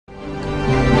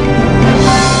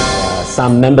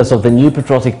Some members of the New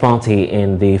Patriotic Party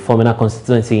in the Fomena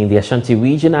constituency in the Ashanti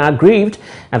region are aggrieved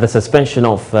at the suspension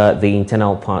of the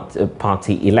internal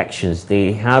party elections.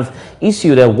 They have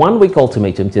issued a one-week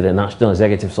ultimatum to the national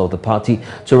executives of the party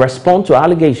to respond to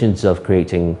allegations of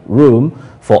creating room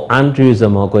for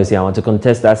Amoako Asiamah to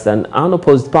contest as an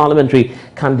unopposed parliamentary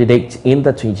candidate in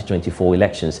the 2024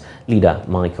 elections. Leader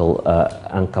Michael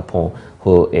Ankapon,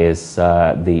 who is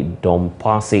the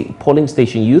Dompasi polling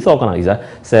station youth organizer,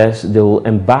 says they will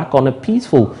embark on a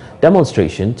peaceful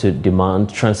demonstration to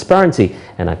demand transparency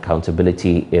and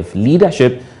accountability if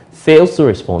leadership fails to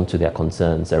respond to their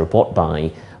concerns. A report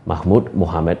by Mahmoud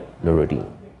Mohammed Nuruddin.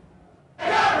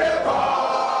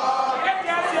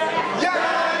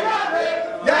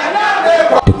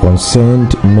 The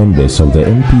concerned members of the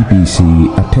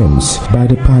NPPC attempts by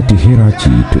the party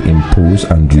hierarchy to impose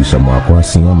Amoako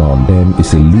Asiamah on them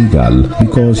is illegal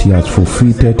because he has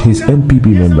forfeited his NPP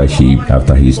membership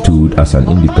after he stood as an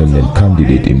independent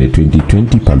candidate in the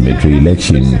 2020 parliamentary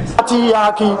election. Party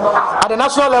hierarchy at the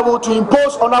national level to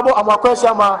impose Honorable Amoako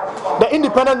Asiamah, the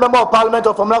independent member of parliament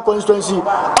of Fomena constituency,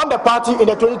 on the party in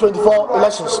the 2024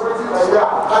 elections.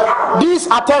 These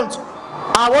attempts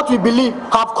are what we believe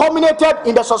have culminated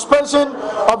in the suspension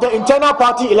of the internal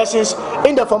party elections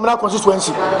in the Fomena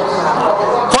constituency.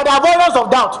 For the avoidance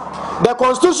of doubt, the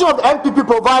constitution of the NPP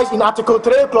provides in Article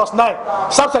 3, Clause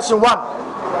 9, subsection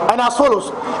 1, and as follows: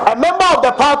 a member of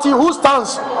the party who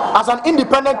stands as an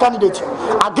independent candidate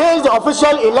against the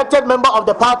officially elected member of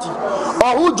the party,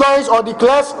 or who joins or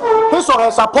declares his or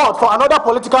her support for another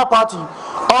political party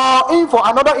or in for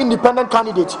another independent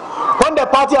candidate, when the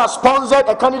party has sponsored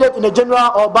a candidate in a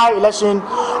general or by-election,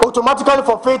 automatically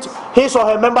forfeit his or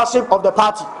her membership of the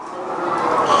party.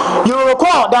 You will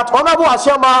recall that Honorable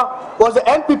Asiamah was the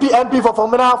NPP MP for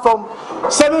Fomena from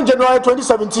 7 January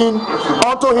 2017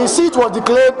 until his seat was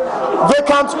declared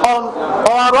vacant on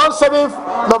or around 7th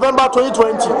November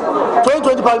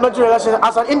 2020 parliamentary election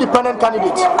as an independent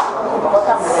candidate.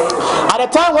 At the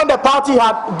time when the party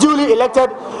had duly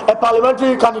elected a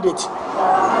parliamentary candidate.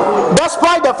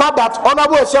 Despite the fact that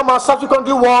Honorable Asiamah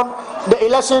subsequently won the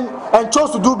election and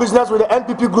chose to do business with the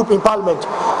NPP group in parliament,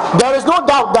 there is no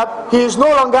doubt that he is no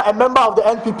longer a member of the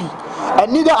NPP,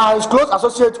 and neither are his close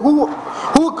associates who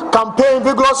campaigned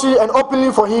vigorously and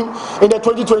openly for him in the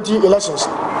 2020 elections.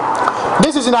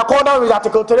 This is in accordance with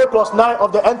Article 3, Clause 9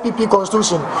 of the NPP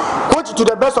Constitution, which, to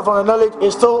the best of our knowledge,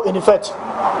 is still in effect.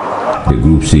 The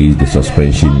group says the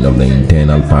suspension of the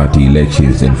internal party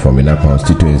elections in Fomena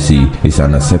constituency is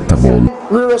unacceptable.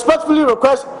 We respectfully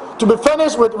request to be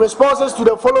furnished with responses to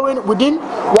the following within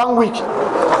 1 week. 1.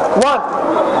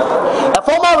 A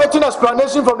formal written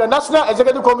explanation from the National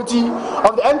Executive Committee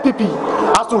of the NPP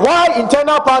as to why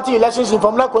internal party elections in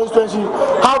Fomena constituency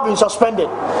have been suspended.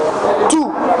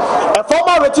 2. A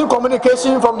formal written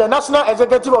communication from the National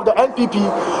Executive of the NPP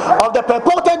of the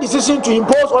purported decision to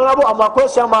impose Honorable Amoako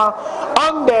Asiamah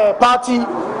on the party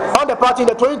in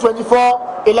the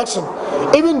 2024 election,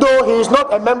 even though he is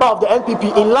not a member of the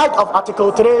NPP in light of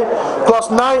Article 3, Clause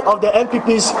 9 of the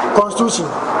NPP's Constitution.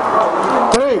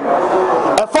 3.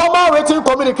 A formal written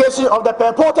communication of the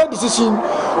purported decision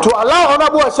to allow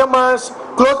Honorable Asiamah's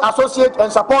close associates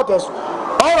and supporters,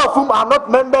 all of whom are not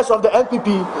members of the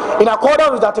NPP, in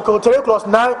accordance with Article 3, Clause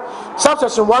 9,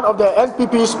 subsection 1 of the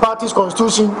NPP's party's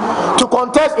constitution, to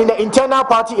contest in the internal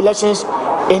party elections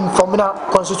in Fomena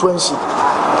constituency.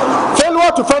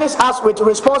 Failure to furnish us with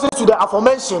responses to the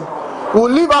aforementioned will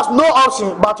leave us no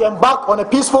option but to embark on a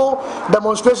peaceful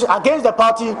demonstration against the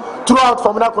party throughout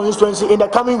Fomena constituency in the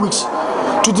coming weeks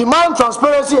to demand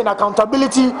transparency and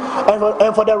accountability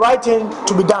and for the right thing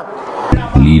to be done.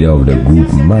 Leader of the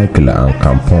group, Michael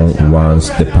Ankapon, wants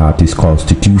the party's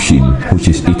constitution, which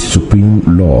is its supreme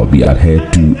law, be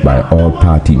adhered to by all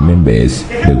party members.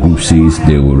 The group says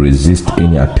they will resist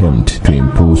any attempt to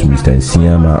impose Mr.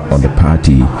 Asiamah on the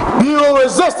party. We will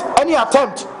resist any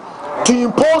attempt to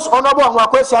impose Honorable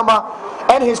Amoako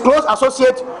Asiamah and his close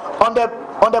associates on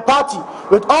the party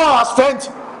with all our strength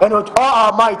and with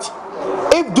all our might,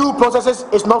 if due processes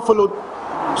is not followed.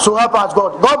 So help us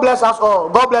God. God bless us all.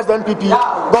 God bless the NPP.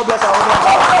 God bless our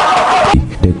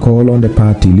own. They call on the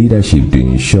party leadership to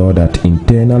ensure that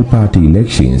internal party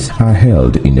elections are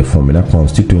held in the Fomena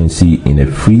constituency in a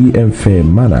free and fair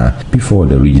manner before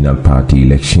the regional party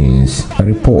elections. A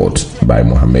report by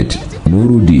Mohammed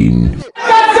Nuruddin.